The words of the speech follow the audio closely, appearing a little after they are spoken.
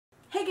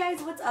Hey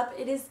guys, what's up?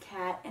 It is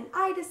Kat, and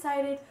I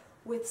decided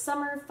with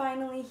summer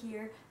finally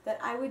here that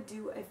I would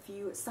do a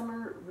few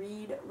summer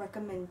read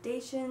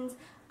recommendations.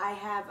 I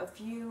have a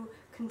few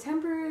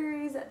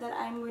contemporaries that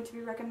I'm going to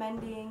be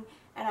recommending,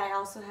 and I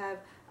also have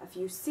a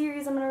few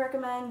series I'm going to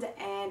recommend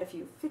and a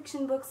few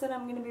fiction books that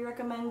I'm going to be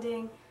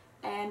recommending,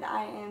 and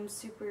I am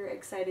super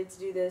excited to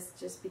do this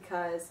just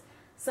because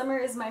summer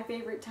is my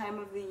favorite time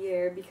of the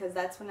year because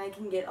that's when I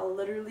can get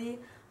literally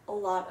a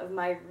lot of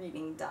my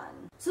reading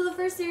done. So the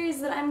first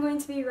series that I'm going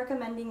to be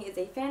recommending is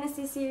a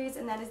fantasy series,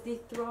 and that is the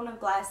Throne of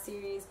Glass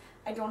series.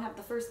 I don't have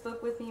the first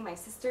book with me. My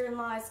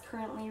sister-in-law is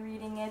currently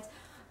reading it.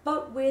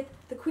 But with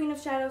The Queen of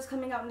Shadows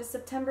coming out into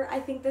September, I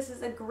think this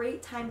is a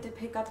great time to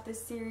pick up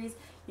this series.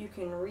 You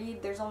can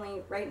read, there's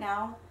only right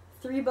now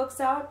 3 books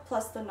out,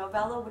 plus the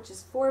novella, which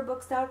is 4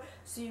 books out,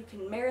 so you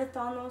can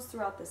marathon those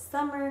throughout the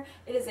summer.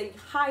 It is a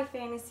high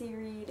fantasy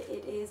read.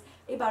 It is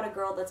about a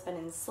girl that's been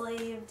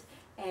enslaved,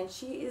 and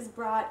she is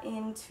brought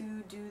in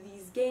to do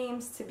these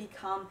games to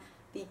become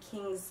the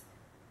king's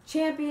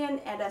champion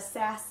and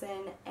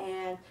assassin,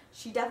 and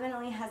she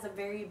definitely has a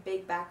very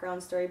big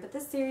background story, but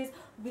this series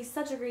would be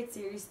such a great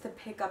series to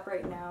pick up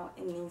right now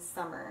in the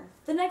summer.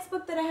 The next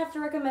book that I have to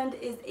recommend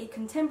is a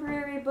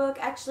contemporary book.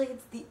 Actually,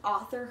 it's the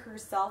author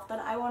herself that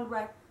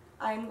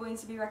I'm going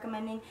to be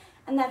recommending,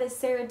 and that is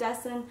Sarah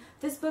Dessen.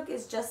 This book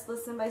is Just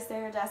Listen by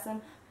Sarah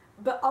Dessen,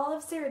 but all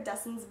of Sarah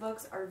Dessen's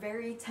books are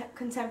very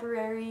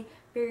contemporary,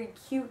 very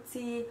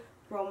cutesy,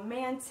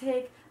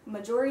 romantic.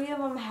 Majority of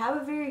them have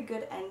a very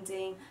good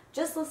ending.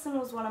 Just Listen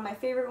was one of my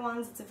favorite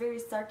ones. It's a very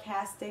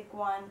sarcastic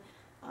one.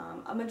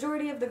 A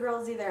majority of the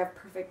girls either have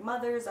perfect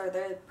mothers, or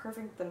they're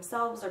perfect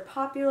themselves, or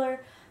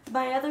popular.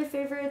 My other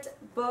favorite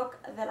book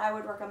that I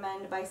would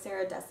recommend by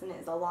Sarah Dessen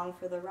is Along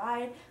for the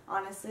Ride.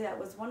 Honestly, that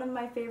was one of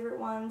my favorite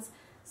ones.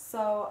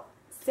 So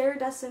Sarah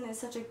Dessen is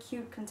such a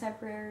cute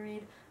contemporary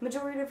read.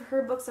 Majority of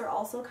her books are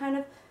also kind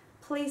of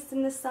placed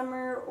in the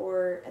summer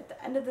or at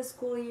the end of the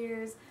school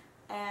years,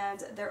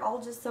 and they're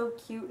all just so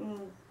cute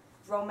and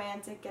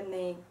romantic, and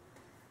they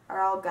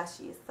are all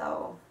gushy.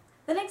 So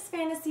the next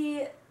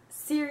fantasy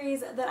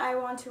series that I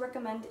want to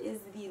recommend is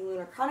the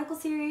Lunar Chronicle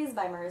series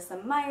by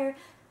Marissa Meyer.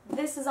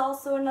 This is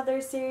also another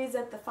series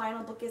that the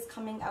final book is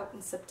coming out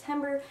in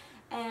September,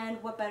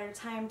 and what better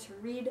time to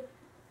read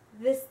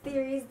this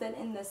series than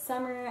in the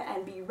summer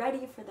and be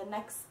ready for the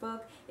next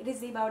book. It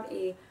is about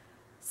a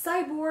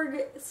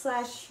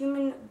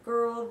cyborg/human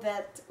girl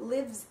that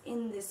lives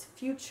in this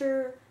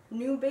future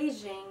New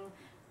Beijing,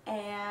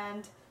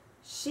 and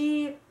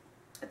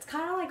it's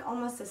kind of like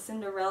almost a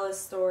Cinderella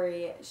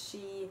story.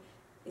 She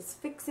is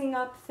fixing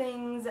up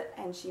things,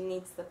 and she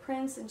meets the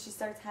prince, and she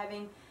starts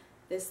having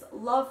this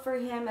love for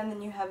him, and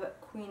then you have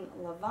Queen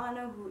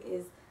Lavana, who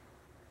is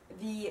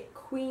the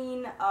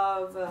queen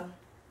of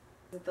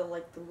the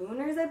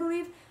Lunars, I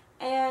believe,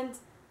 and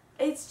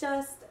it's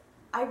just,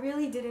 I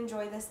really did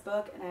enjoy this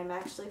book, and I'm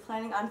actually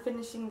planning on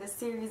finishing this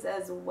series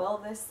as well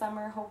this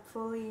summer,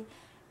 hopefully.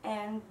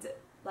 And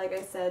like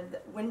I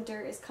said,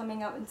 winter is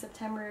coming out in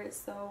September,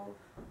 so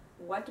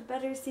what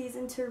better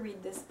season to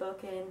read this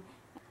book in?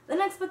 The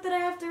next book that I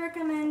have to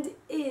recommend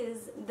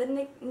is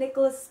the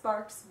Nicholas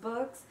Sparks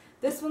books.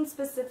 This one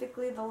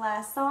specifically, The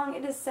Last Song.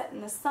 It is set in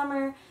the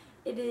summer.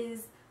 It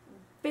is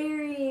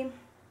very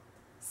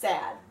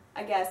sad,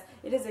 I guess.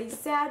 It is a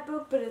sad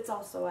book, but it's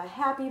also a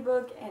happy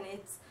book, and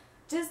it's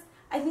just,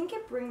 I think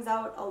it brings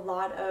out a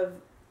lot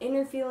of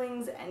inner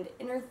feelings and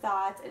inner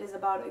thoughts. It is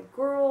about a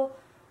girl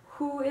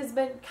who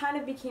kind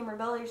of became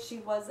rebellious. She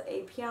was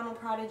a piano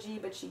prodigy,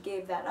 but she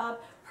gave that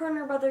up. Her and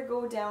her brother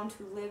go down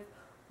to live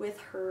with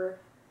her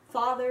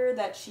father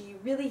that she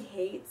really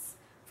hates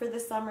for the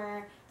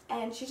summer,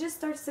 and she just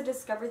starts to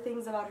discover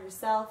things about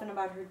herself and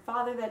about her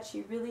father that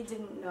she really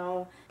didn't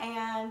know.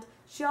 And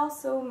she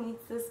also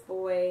meets this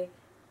boy,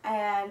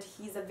 and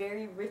he's a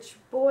very rich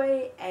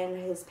boy, and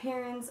his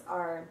parents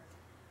are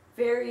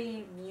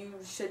very, you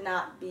should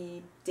not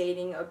be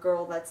dating a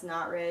girl that's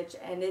not rich,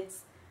 and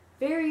it's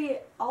very,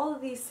 all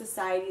of these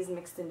societies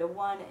mixed into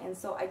one, and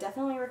so I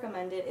definitely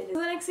recommend it. So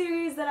the next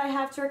series that I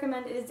have to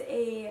recommend is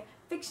a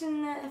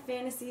fiction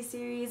fantasy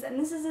series, and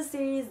this is a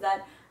series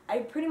that I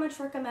pretty much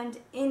recommend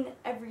in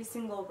every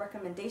single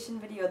recommendation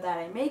video that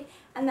I make,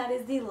 and that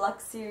is the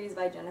Lux series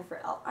by Jennifer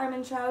L.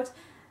 Armentrout.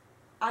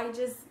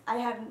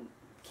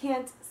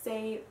 Can't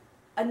say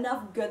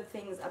enough good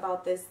things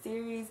about this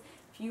series.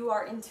 If you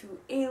are into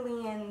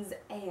aliens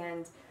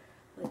and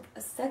like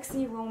a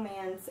sexy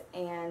romance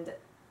and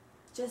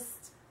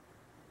just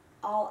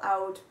all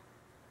out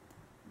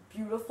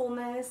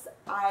beautifulness,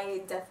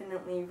 I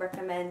definitely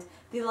recommend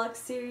the Lux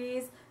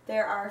series.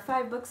 There are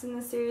 5 books in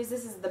the series.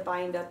 This is the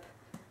bind up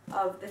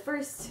of the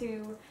first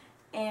 2,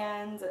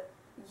 and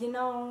you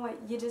know,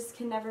 you just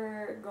can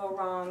never go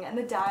wrong, and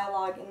the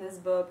dialogue in this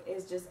book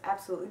is just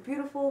absolutely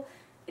beautiful.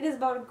 It is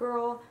about a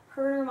girl,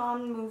 her and her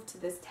mom moved to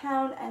this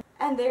town,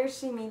 and there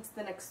she meets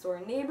the next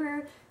door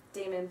neighbor,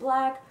 Damon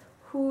Black,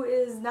 who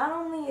is, not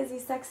only is he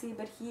sexy,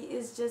 but he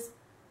is just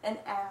an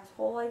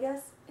asshole, I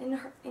guess,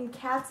 in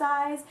Kat's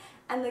eyes.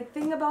 And the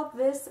thing about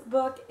this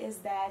book is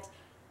that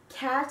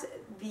Kat,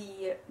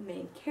 the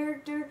main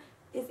character,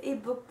 is a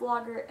book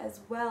blogger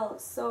as well,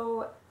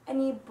 so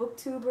any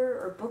booktuber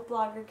or book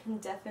blogger can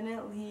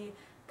definitely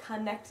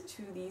connect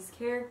to these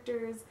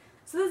characters.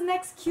 So this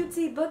next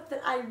cutesy book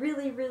that I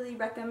really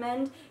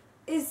recommend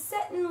is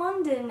set in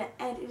London,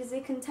 and it is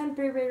a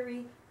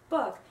contemporary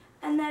book,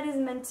 and that is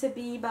meant to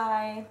be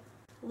by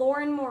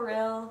Lauren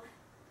Morrill.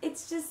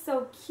 It's just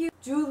so cute.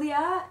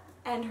 Julia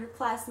and her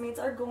classmates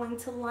are going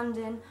to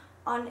London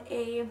on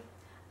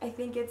I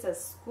think it's a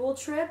school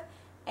trip,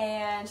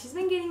 and she's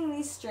been getting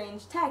these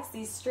strange texts,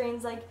 these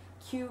strange like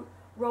cute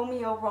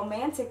Romeo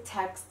romantic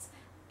texts,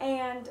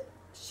 and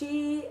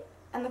she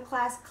and the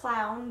class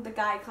clown, the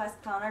guy class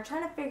clown, are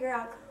trying to figure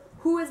out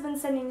who has been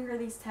sending her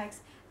these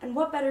texts, and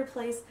what better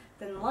place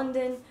than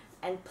London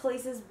and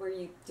places where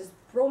you just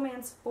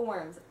romance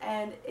forms,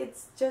 and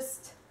it's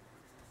just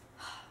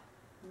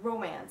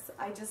romance.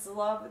 I just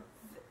love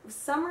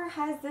summer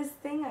has this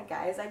thing,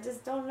 guys. I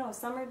just don't know.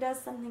 Summer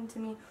does something to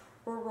me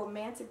where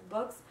romantic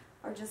books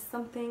are just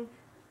something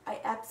I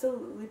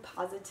absolutely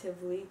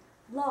positively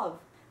love.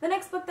 The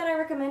next book that I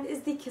recommend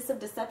is The Kiss of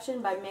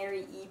Deception by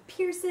Mary E.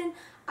 Pearson.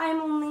 I'm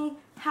only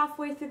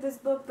halfway through this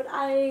book, but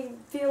I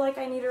feel like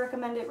I need to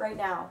recommend it right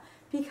now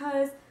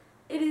because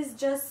it is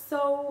just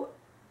so,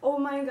 oh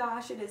my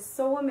gosh, it is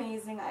so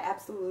amazing. I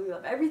absolutely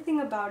love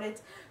everything about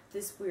it.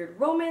 This weird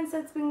romance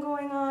that's been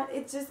going on,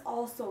 it's just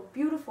all so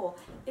beautiful.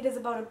 It is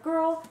about a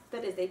girl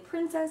that is a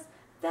princess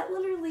that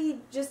literally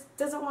just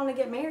doesn't want to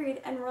get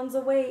married and runs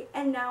away,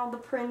 and now the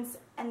prince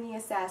and the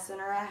assassin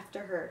are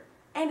after her.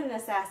 And an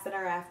assassin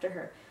are after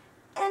her.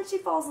 And she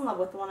falls in love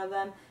with one of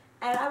them.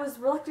 And I was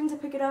reluctant to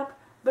pick it up,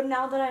 but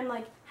now that I'm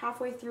like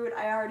halfway through it,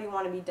 I already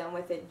want to be done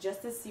with it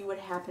just to see what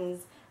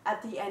happens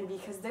at the end,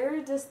 because there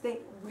are just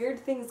weird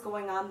things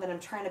going on that I'm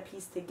trying to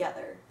piece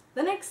together.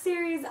 The next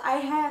series I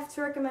have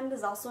to recommend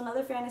is also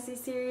another fantasy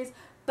series,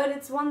 but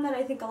it's one that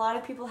I think a lot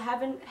of people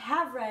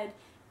have read,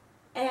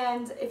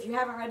 and if you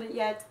haven't read it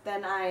yet,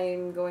 then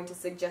I'm going to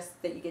suggest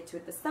that you get to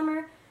it this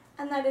summer.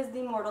 And that is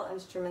the Mortal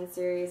Instruments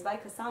series by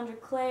Cassandra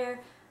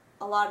Clare.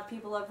 A lot of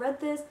people have read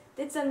this.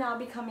 It's now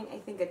becoming, I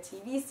think, a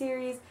TV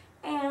series,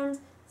 and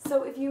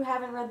so if you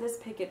haven't read this,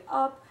 pick it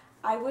up.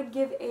 I would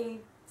give a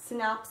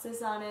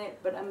synopsis on it,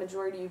 but a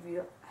majority of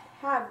you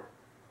have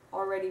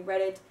already read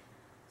it,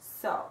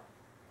 so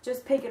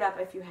just pick it up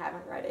if you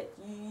haven't read it.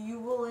 You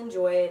will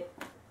enjoy it.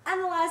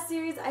 And the last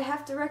series I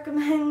have to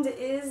recommend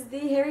is the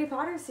Harry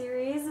Potter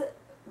series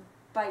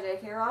by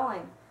J.K.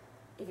 Rowling.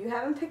 If you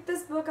haven't picked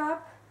this book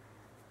up,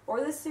 or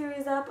this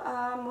series up,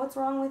 what's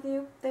wrong with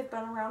you? They've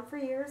been around for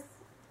years.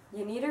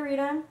 You need to read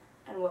them,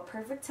 and what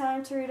perfect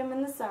time to read them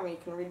in the summer. You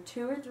can read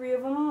 2 or 3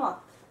 of them a month.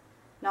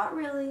 Not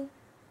really,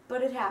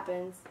 but it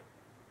happens.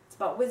 It's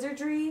about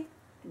wizardry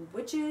and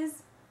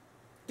witches.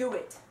 Do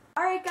it.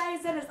 Alright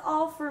guys, that is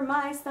all for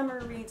my summer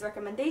reads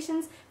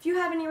recommendations. If you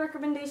have any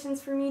recommendations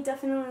for me,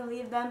 definitely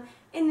leave them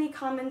in the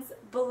comments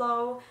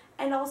below.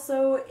 And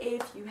also,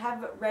 if you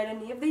have read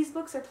any of these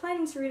books or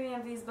planning to read any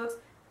of these books,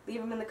 leave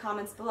them in the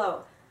comments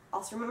below.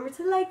 Also remember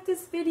to like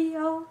this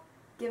video,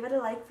 give it a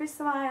like for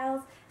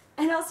smiles,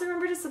 and also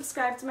remember to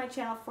subscribe to my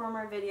channel for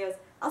more videos.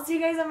 I'll see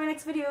you guys on my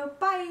next video.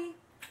 Bye!